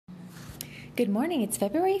Good morning. It's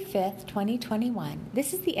February 5th, 2021.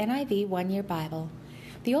 This is the NIV One-Year Bible.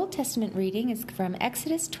 The Old Testament reading is from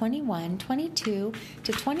Exodus 21:22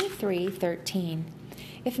 to 23:13.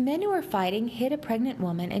 If men who are fighting hit a pregnant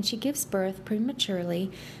woman and she gives birth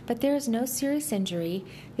prematurely, but there is no serious injury,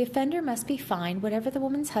 the offender must be fined whatever the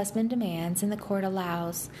woman's husband demands and the court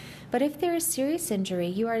allows. But if there is serious injury,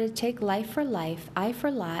 you are to take life for life, eye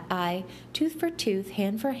for eye, tooth for tooth,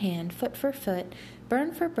 hand for hand, foot for foot,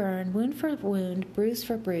 burn for burn, wound for wound, bruise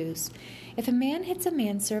for bruise. If a man hits a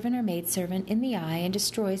manservant or maidservant in the eye and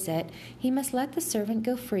destroys it, he must let the servant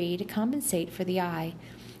go free to compensate for the eye.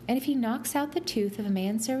 And if he knocks out the tooth of a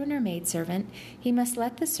manservant or maidservant, he must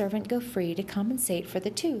let the servant go free to compensate for the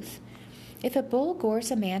tooth. If a bull gores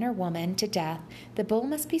a man or woman to death, the bull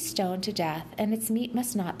must be stoned to death, and its meat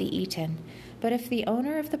must not be eaten. But the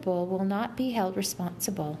owner of the bull will not be held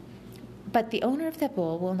responsible.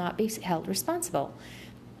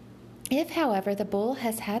 If, however, the bull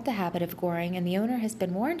has had the habit of goring and the owner has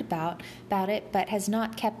been warned about it but has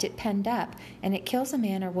not kept it penned up, and it kills a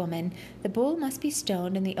man or woman, the bull must be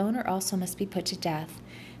stoned and the owner also must be put to death.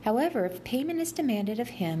 However, if payment is demanded of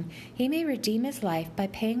him, he may redeem his life by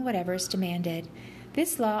paying whatever is demanded.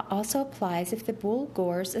 This law also applies if the bull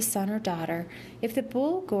gores a son or daughter. If the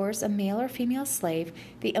bull gores a male or female slave,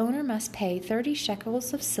 the owner must pay 30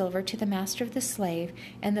 shekels of silver to the master of the slave,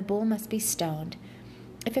 and the bull must be stoned.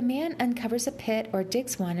 If a man uncovers a pit or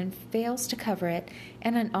digs one and fails to cover it,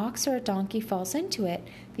 and an ox or a donkey falls into it,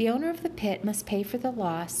 the owner of the pit must pay for the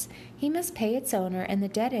loss. He must pay its owner, and the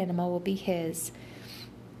dead animal will be his.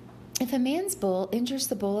 If a man's bull injures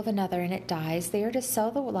the bull of another and it dies, they are to sell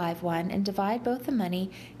the live one and divide both the money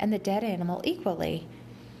and the dead animal equally.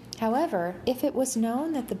 However, if it was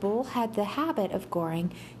known that the bull had the habit of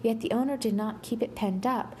goring, yet the owner did not keep it penned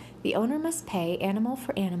up, the owner must pay animal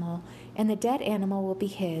for animal, and the dead animal will be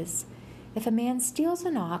his. If a man steals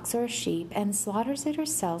an ox or a sheep and slaughters it or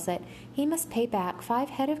sells it, he must pay back 5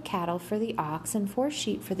 head of cattle for the ox and 4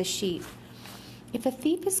 sheep for the sheep. If a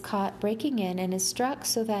thief is caught breaking in and is struck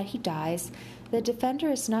so that he dies, the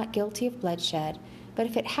defender is not guilty of bloodshed, but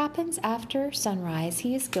if it happens after sunrise,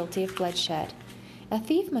 he is guilty of bloodshed. A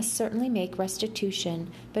thief must certainly make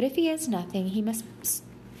restitution, but if he has nothing, he must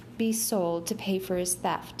be sold to pay for his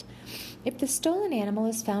theft. If the stolen animal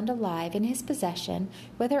is found alive in his possession,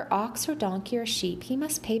 whether ox or donkey or sheep, he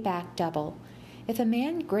must pay back double. If a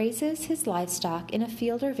man grazes his livestock in a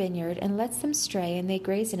field or vineyard and lets them stray and they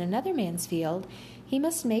graze in another man's field, he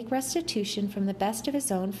must make restitution from the best of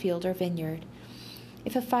his own field or vineyard.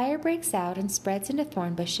 If a fire breaks out and spreads into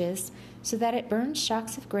thorn bushes, so that it burns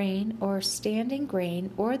shocks of grain or standing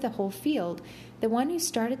grain or the whole field, the one who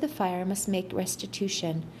started the fire must make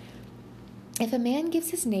restitution. If a man gives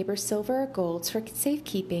his neighbor silver or gold for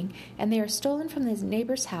safekeeping, and they are stolen from his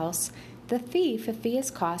neighbor's house, the thief, if he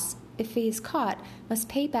is caught, must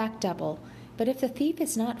pay back double. But if the thief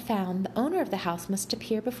is not found, the owner of the house must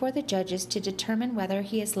appear before the judges to determine whether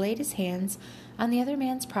he has laid his hands on the other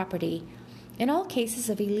man's property. In all cases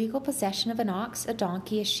of illegal possession of an ox, a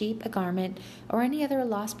donkey, a sheep, a garment, or any other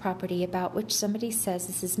lost property about which somebody says,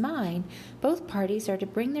 "This is mine," both parties are to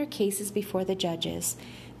bring their cases before the judges.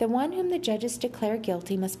 The one whom the judges declare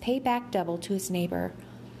guilty must pay back double to his neighbor.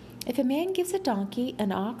 If a man gives a donkey,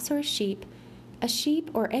 an ox, or a sheep,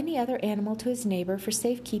 or any other animal to his neighbor for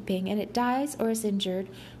safekeeping, and it dies or is injured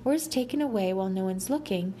or is taken away while no one's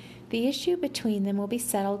looking, the issue between them will be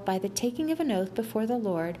settled by the taking of an oath before the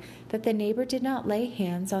Lord that the neighbor did not lay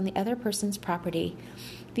hands on the other person's property.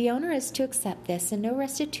 The owner is to accept this, and no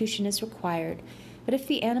restitution is required. But if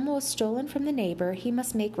the animal is stolen from the neighbor, he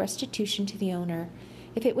must make restitution to the owner.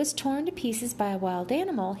 If it was torn to pieces by a wild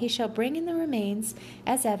animal, he shall bring in the remains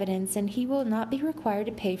as evidence, and he will not be required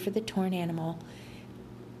to pay for the torn animal.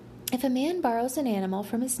 If a man borrows an animal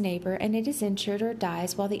from his neighbor and it is injured or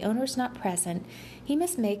dies while the owner is not present, he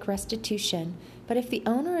must make restitution. But if the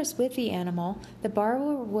owner is with the animal, the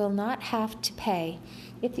borrower will not have to pay.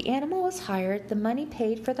 If the animal was hired, the money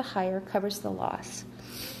paid for the hire covers the loss.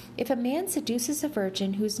 If a man seduces a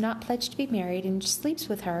virgin who is not pledged to be married and sleeps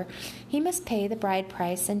with her, he must pay the bride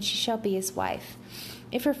price, and she shall be his wife.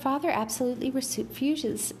 If her father absolutely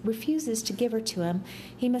refuses to give her to him,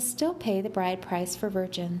 he must still pay the bride price for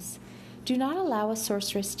virgins. Do not allow a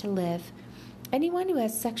sorceress to live. Anyone who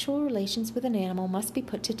has sexual relations with an animal must be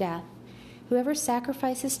put to death. Whoever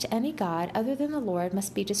sacrifices to any god other than the Lord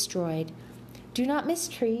must be destroyed. Do not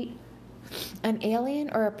mistreat an alien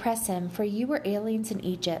or oppress him, for you were aliens in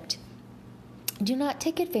Egypt. Do not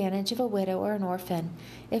take advantage of a widow or an orphan.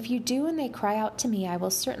 If you do and they cry out to me, I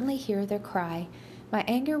will certainly hear their cry. My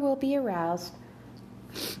anger will be aroused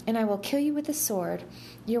and I will kill you with the sword.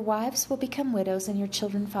 Your wives will become widows and your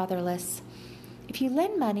children fatherless. If you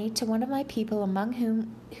lend money to one of my people among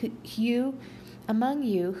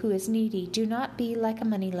you who is needy, do not be like a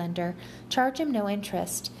moneylender. Charge him no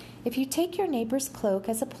interest. If you take your neighbor's cloak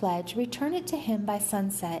as a pledge, return it to him by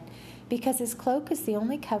sunset, because his cloak is the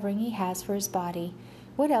only covering he has for his body.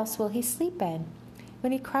 What else will he sleep in?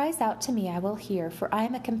 When he cries out to me, I will hear, for I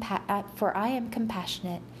am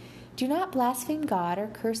compassionate. Do not blaspheme God or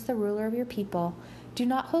curse the ruler of your people. Do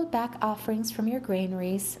not hold back offerings from your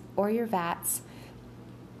granaries or your vats.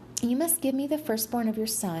 You must give me the firstborn of your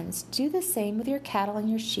sons. Do the same with your cattle and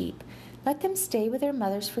your sheep. Let them stay with their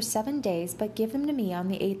mothers for 7 days, but give them to me on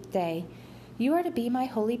the 8th day. You are to be my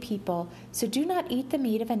holy people, so do not eat the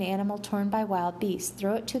meat of an animal torn by wild beasts.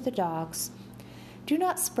 Throw it to the dogs. Do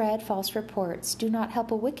not spread false reports. Do not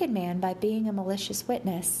help a wicked man by being a malicious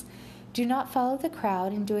witness. Do not follow the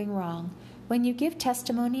crowd in doing wrong. When you give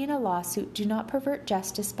testimony in a lawsuit, do not pervert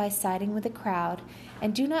justice by siding with the crowd,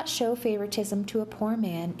 and do not show favoritism to a poor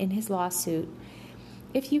man in his lawsuit.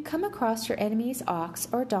 If you come across your enemy's ox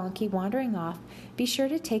or donkey wandering off, be sure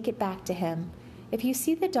to take it back to him. If you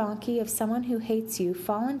see the donkey of someone who hates you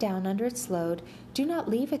fallen down under its load, do not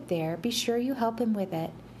leave it there. Be sure you help him with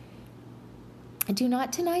it. Do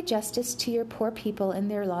not deny justice to your poor people in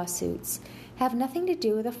their lawsuits. Have nothing to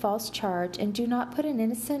do with a false charge, and do not put an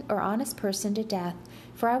innocent or honest person to death,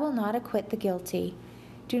 for I will not acquit the guilty.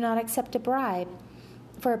 Do not accept a bribe,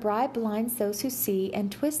 for a bribe blinds those who see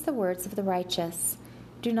and twists the words of the righteous.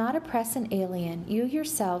 Do not oppress an alien. You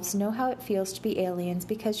yourselves know how it feels to be aliens,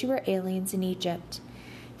 because you were aliens in Egypt.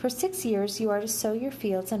 For 6 years you are to sow your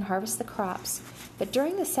fields and harvest the crops, but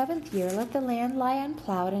during the 7th year let the land lie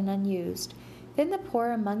unplowed and unused. Then the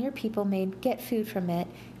poor among your people may get food from it,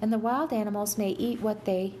 and the wild animals may eat what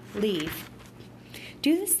they leave.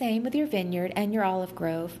 Do the same with your vineyard and your olive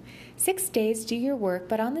grove. 6 days do your work,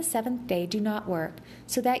 but on the 7th day do not work,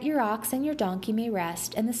 so that your ox and your donkey may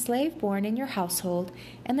rest, and the slave born in your household,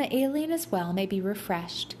 and the alien as well, may be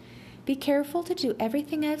refreshed. Be careful to do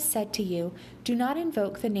everything I have said to you. Do not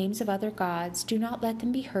invoke the names of other gods. Do not let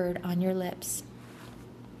them be heard on your lips.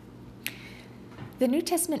 The New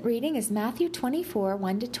Testament reading is Matthew 24,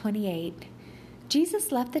 1-28.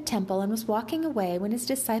 Jesus left the temple and was walking away when his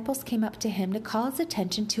disciples came up to him to call his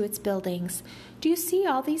attention to its buildings. Do you see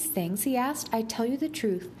all these things? He asked. I tell you the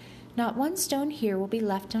truth. Not one stone here will be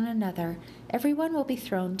left on another. Everyone will be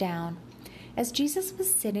thrown down. As Jesus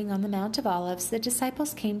was sitting on the Mount of Olives, the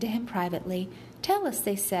disciples came to him privately. Tell us,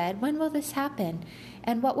 they said, when will this happen?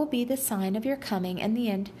 And what will be the sign of your coming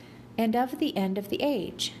and of the end of the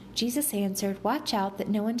age? Jesus answered, Watch out that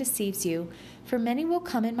no one deceives you, for many will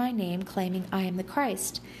come in my name, claiming I am the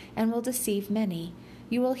Christ, and will deceive many.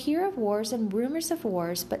 You will hear of wars and rumors of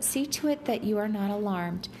wars, but see to it that you are not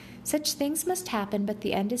alarmed. Such things must happen, but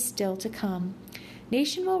the end is still to come.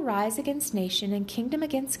 Nation will rise against nation, and kingdom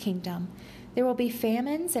against kingdom. There will be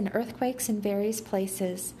famines and earthquakes in various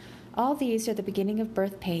places. All these are the beginning of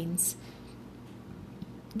birth pains.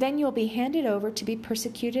 Then you will be handed over to be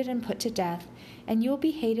persecuted and put to death, and you will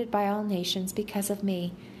be hated by all nations because of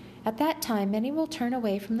me. At that time many will turn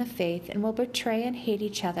away from the faith and will betray and hate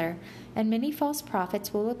each other, and many false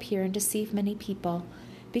prophets will appear and deceive many people.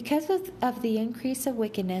 Because of the increase of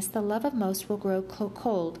wickedness, the love of most will grow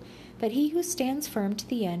cold, but he who stands firm to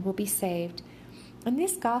the end will be saved. And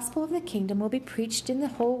this gospel of the kingdom will be preached in the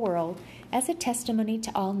whole world as a testimony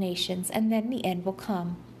to all nations, and then the end will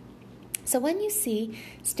come. So when you see,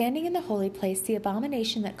 standing in the holy place, the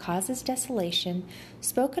abomination that causes desolation,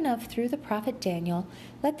 spoken of through the prophet Daniel,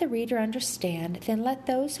 let the reader understand. Then let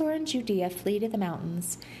those who are in Judea flee to the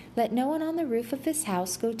mountains. Let no one on the roof of this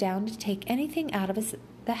house go down to take anything out of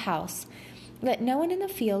the house. Let no one in the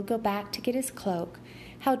field go back to get his cloak.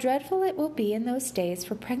 How dreadful it will be in those days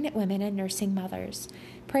for pregnant women and nursing mothers.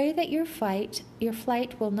 Pray that your flight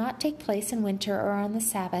will not take place in winter or on the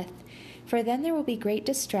Sabbath, for then there will be great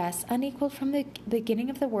distress, unequaled from the beginning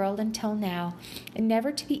of the world until now, and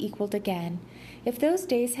never to be equaled again. If those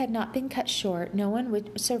days had not been cut short, no one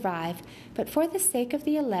would survive, but for the sake of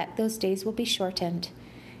the elect, those days will be shortened.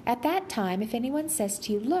 At that time, if anyone says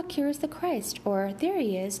to you, Look, here is the Christ, or There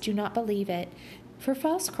he is, do not believe it. For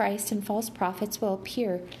false Christs and false prophets will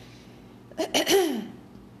appear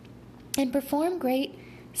and perform great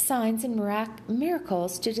signs and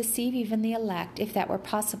miracles to deceive even the elect, if that were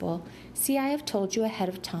possible. See, I have told you ahead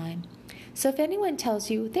of time. So if anyone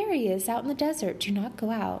tells you, There he is out in the desert, do not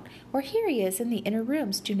go out, or Here he is in the inner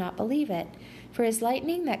rooms, do not believe it. For as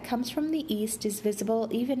lightning that comes from the east is visible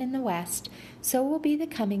even in the west, so will be the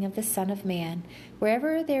coming of the Son of Man.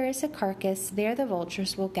 Wherever there is a carcass, there the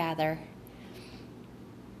vultures will gather.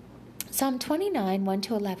 Psalm 29,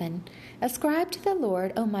 1-11. Ascribe to the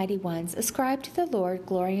Lord, O mighty ones, ascribe to the Lord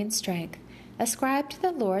glory and strength. Ascribe to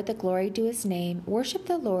the Lord the glory due his name. Worship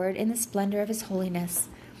the Lord in the splendor of his holiness.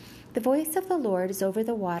 The voice of the Lord is over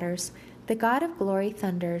the waters. The God of glory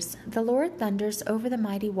thunders. The Lord thunders over the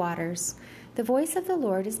mighty waters. The voice of the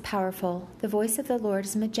Lord is powerful. The voice of the Lord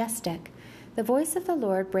is majestic. The voice of the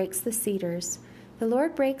Lord breaks the cedars. The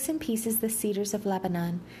Lord breaks in pieces the cedars of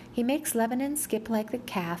Lebanon. He makes Lebanon skip like the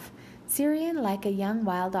calf, Syrian like a young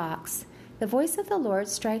wild ox. The voice of the Lord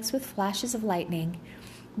strikes with flashes of lightning.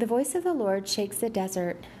 The voice of the Lord shakes the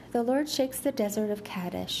desert. The Lord shakes the desert of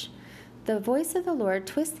Kadesh. The voice of the Lord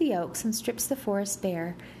twists the oaks and strips the forest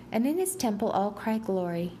bare, and in his temple all cry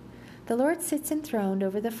glory. The Lord sits enthroned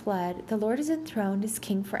over the flood. The Lord is enthroned as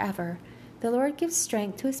king forever. The Lord gives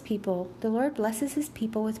strength to his people. The Lord blesses his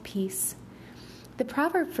people with peace. The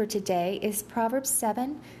proverb for today is Proverbs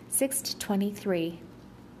 7, 6-23.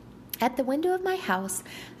 At the window of my house,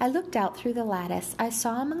 I looked out through the lattice. I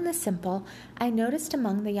saw among the simple, I noticed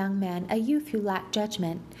among the young men, a youth who lacked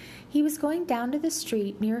judgment. He was going down to the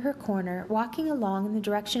street near her corner, walking along in the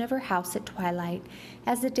direction of her house at twilight,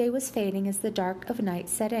 as the day was fading as the dark of night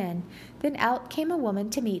set in. Then out came a woman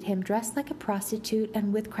to meet him, dressed like a prostitute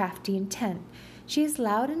and with crafty intent. She is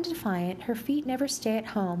loud and defiant. Her feet never stay at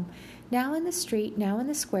home. Now in the street, now in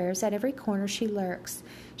the squares, at every corner she lurks.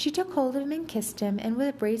 She took hold of him and kissed him, and with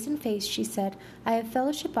a brazen face she said, I have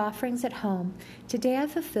fellowship offerings at home. Today I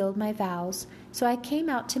have fulfilled my vows. So I came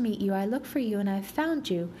out to meet you. I looked for you, and I have found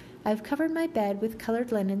you. I have covered my bed with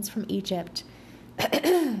colored linens from Egypt.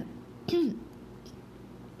 I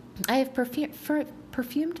have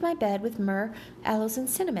perfumed my bed with myrrh, aloes, and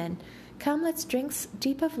cinnamon. Come, let's drink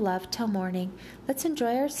deep of love till morning. Let's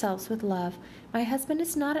enjoy ourselves with love. My husband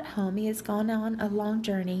is not at home. He has gone on a long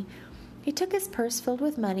journey. He took his purse filled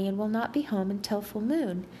with money and will not be home until full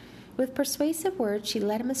moon. With persuasive words she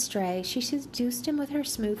led him astray. She seduced him with her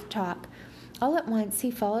smooth talk. All at once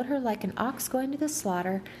he followed her like an ox going to the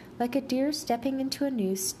slaughter, like a deer stepping into a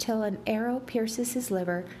noose till an arrow pierces his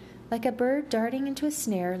liver, like a bird darting into a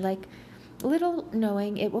snare, like little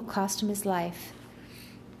knowing it will cost him his life.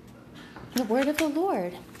 The word of the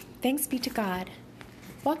Lord. Thanks be to God.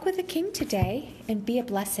 Walk with the King today and be a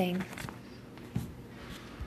blessing.